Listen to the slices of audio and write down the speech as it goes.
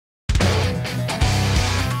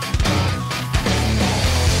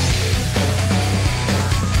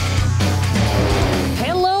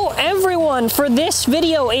everyone, for this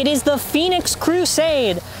video, it is the Phoenix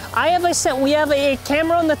Crusade. We have a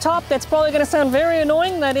camera on the top that's probably gonna sound very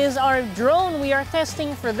annoying. That is our drone we are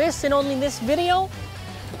testing for this and only this video.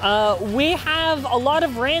 We have a lot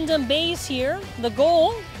of random bays here. The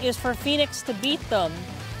goal is for Phoenix to beat them.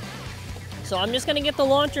 So I'm just gonna get the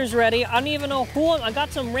launchers ready. I don't even know I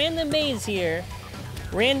got some random bays here.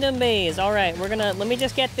 Random bays, all right, let me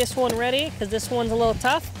just get this one ready because this one's a little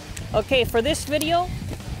tough. Okay, for this video,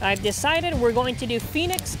 I've decided we're going to do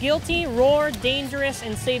Phoenix, Guilty, Roar, Dangerous,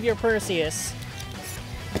 and Savior Perseus.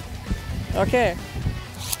 Okay.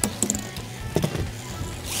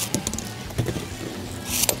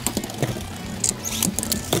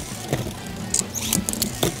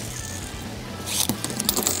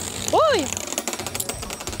 Oi!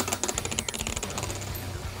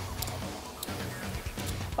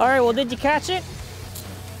 All right, well, did you catch it?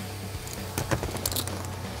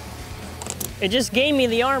 It just gave me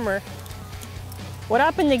the armor. What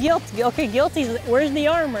happened to Guilty? Okay, Guilty's, where's the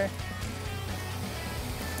armor?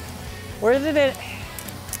 Where'd it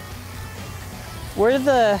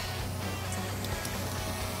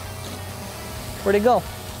go?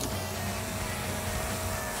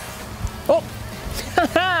 Oh,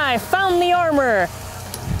 I found the armor.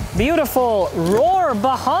 Beautiful. Roar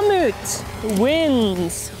Bahamut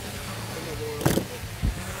wins.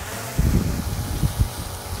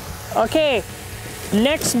 Okay,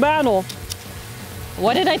 next battle.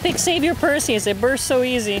 Why did I pick Savior Perseus? It bursts so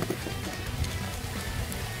easy.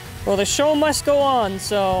 Well, the show must go on,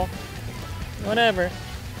 so whatever.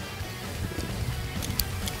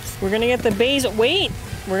 We're gonna get the bays. Wait,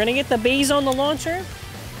 we're gonna get the bays on the launcher.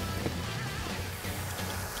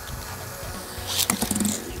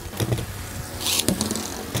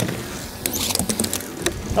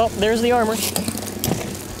 Oh, there's the armor.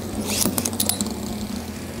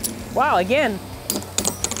 Wow, again.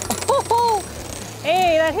 Oh,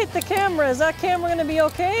 hey, that hit the camera. Is that camera gonna be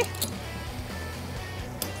okay?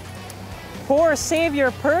 Poor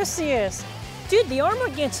Savior Perseus. Dude, the armor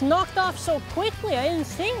gets knocked off so quickly, I didn't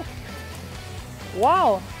think.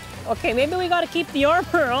 Wow. Okay, maybe we gotta keep the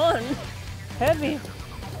armor on. Heavy.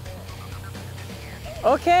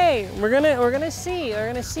 Okay, we're gonna see. We're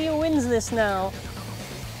gonna see who wins this now.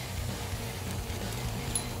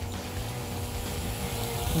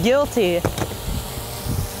 Guilty.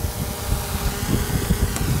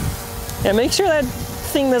 Yeah, make sure that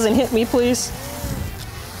thing doesn't hit me, please.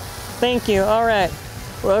 Thank you. All right.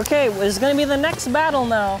 Well, okay, it's gonna be the next battle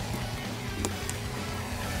now.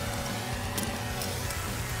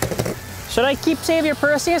 Should I keep Savior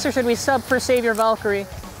Perseus or should we sub for Savior Valkyrie?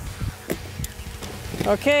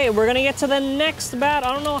 Okay, we're gonna get to the next battle.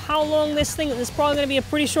 I don't know how long this is probably gonna be a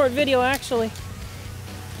pretty short video, actually.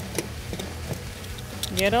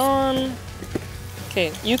 Get on.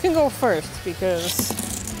 Okay, you can go first because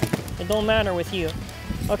it don't matter with you.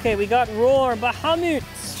 Okay, we got Roar Bahamut.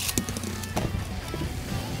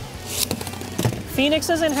 Phoenix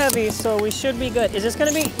isn't heavy, so we should be good. Is this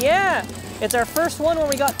gonna be? Yeah! It's our first one where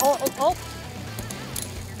we got, oh.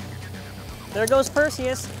 There goes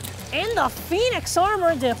Perseus. And the Phoenix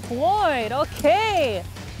armor deployed, okay.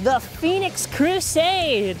 The Phoenix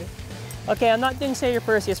Crusade. Okay, I'm not doing Savior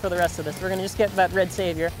Perseus for the rest of this. We're gonna just get that red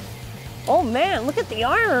Savior. Oh man, look at the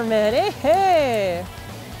armor, man. Hey.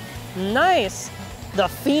 Nice. The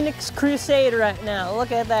Phoenix Crusade right now.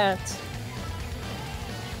 Look at that.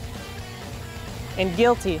 And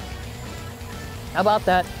Guilty. How about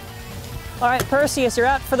that? All right, Perseus, you're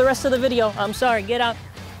out for the rest of the video. I'm sorry, get out.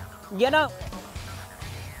 Get out.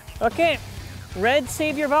 Okay, red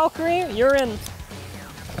Savior Valkyrie, you're in.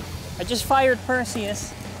 I just fired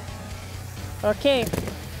Perseus. Okay.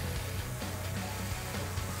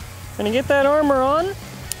 Gonna get that armor on.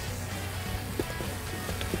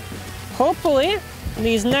 Hopefully,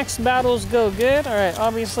 these next battles go good. All right,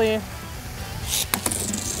 obviously,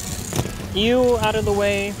 you out of the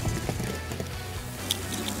way.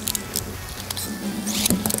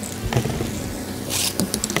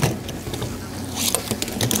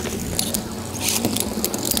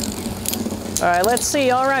 All right, let's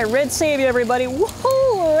see. All right, red Savior, everybody.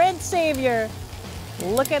 Woohoo, red Savior.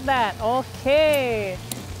 Look at that. Okay.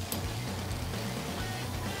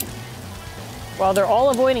 Well, they're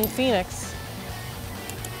all avoiding Phoenix.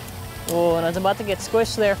 Oh, and I was about to get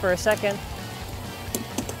squished there for a second.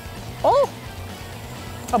 Oh,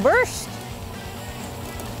 a burst.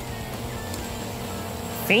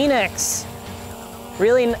 Phoenix.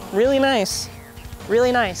 Really, really nice.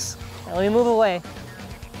 Really nice. Now, let me move away.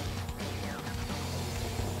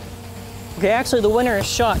 Okay, actually the winner is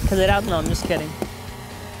shot because it out. No, I'm just kidding.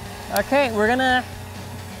 Okay, we're gonna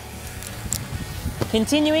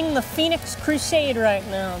Continuing the Phoenix Crusade right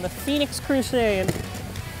now, the Phoenix Crusade.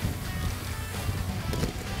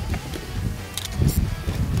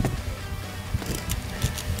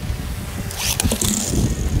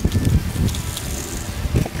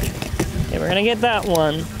 Okay, we're gonna get that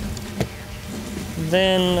one.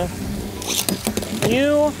 Then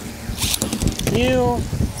you,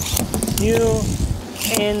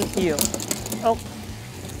 and you. Oh.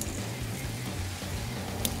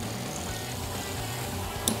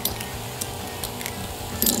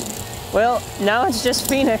 Well, now it's just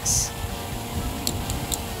Phoenix.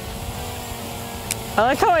 I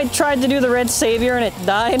like how I tried to do the red savior and it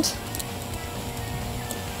died.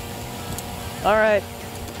 All right.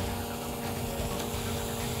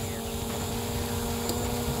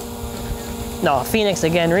 No, Phoenix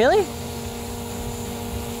again, really?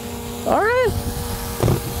 All right.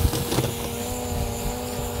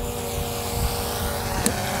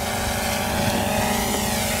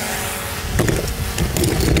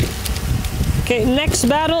 Okay, next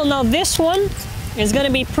battle. Now this one is gonna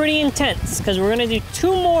be pretty intense because we're gonna do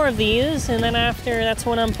 2 more of these, and then after, that's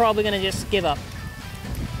when I'm probably gonna just give up.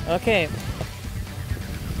 Okay.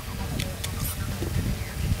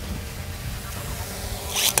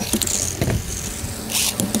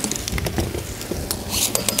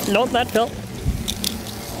 Nope, that fell.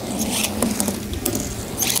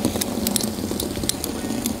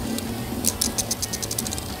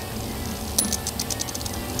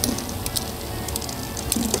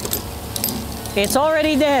 It's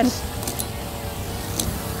already dead.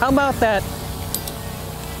 How about that?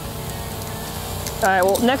 All right,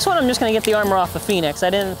 well, next one I'm just gonna get the armor off of Phoenix.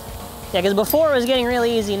 Yeah, because before it was getting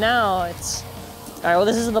really easy, now it's... All right, well,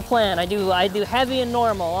 this is the plan. I do heavy and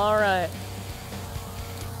normal, all right.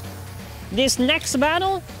 This next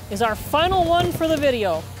battle is our final one for the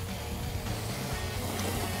video.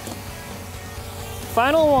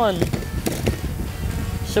 Final one.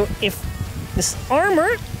 So if this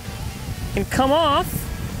armor can come off.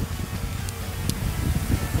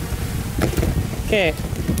 Okay,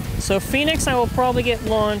 so Phoenix I will probably get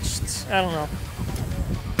launched, I don't know.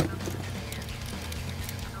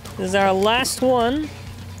 This is our last one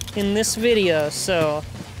in this video, so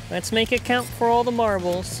let's make it count for all the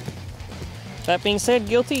marbles. That being said,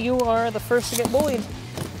 Guilty, you are the first to get bullied.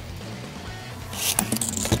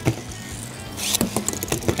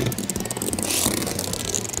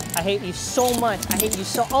 I hate you so much. I hate you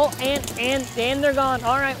so... Oh, and they're gone.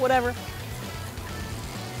 All right, whatever.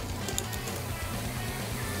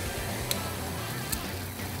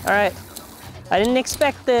 All right. I didn't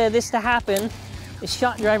expect this to happen. The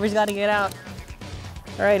shot driver's got to get out.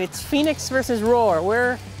 All right, it's Phoenix versus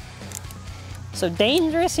Roar. So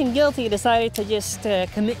Dangerous and Guilty decided to just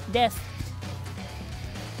commit death.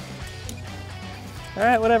 All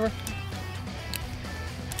right, whatever.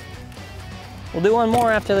 We'll do one more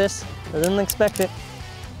after this. I didn't expect it.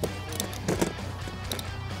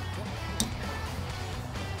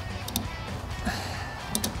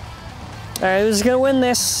 All right, who's gonna win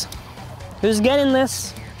this? Who's getting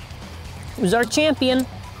this? Who's our champion?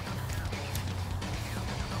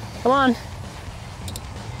 Come on.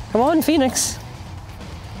 Come on, Phoenix.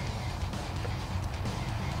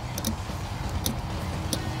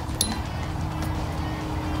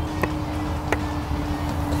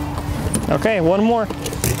 Okay, one more.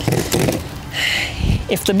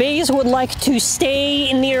 If the bays would like to stay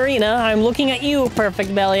in the arena, I'm looking at you,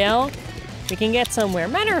 Perfect Belial. We can get somewhere.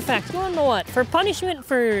 Matter of fact, you wanna know what? For punishment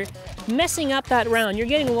for messing up that round, you're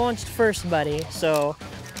getting launched first, buddy. So,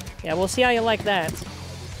 yeah, we'll see how you like that.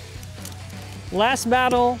 Last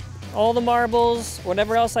battle, all the marbles,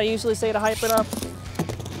 whatever else I usually say to hype it up.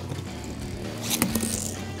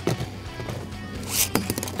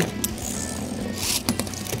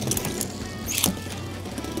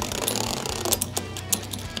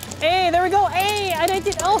 Hey, there we go. Hey, I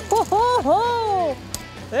did. Oh, ho, ho, ho.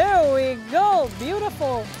 There we go.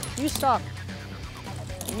 Beautiful. You stop.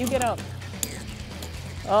 And you get out.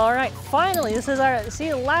 All right, finally, this is our, see,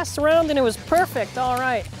 the last round and it was perfect. All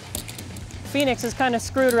right. Phoenix is kind of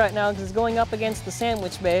screwed right now because it's going up against the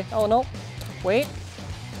sandwich bay. Oh, no. Wait.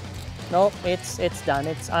 Nope, it's done.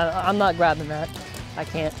 I'm not grabbing that. I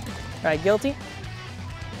can't. All right, Guilty.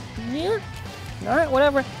 Yeah. All right,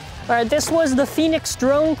 whatever. All right, this was the Phoenix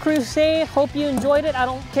Drone Crusade. Hope you enjoyed it. I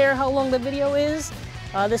don't care how long the video is.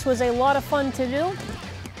 This was a lot of fun to do.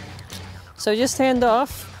 So just hand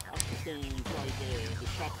off.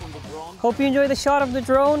 Hope you enjoy the shot of the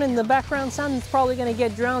drone, and the background sound is probably going to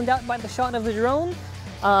get drowned out by the shot of the drone.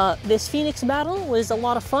 This Phoenix battle was a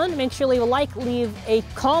lot of fun. Make sure to leave a like, leave a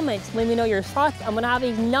comment, let me know your thoughts. I'm going to have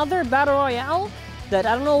another Battle Royale that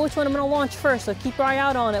I don't know which one I'm gonna launch first, so keep your eye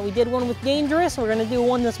out on it. We did one with Dangerous. We're gonna do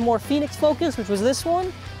one that's more Phoenix focused, which was this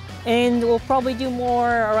one. And we'll probably do more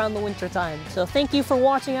around the winter time. So thank you for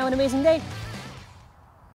watching. Have an amazing day.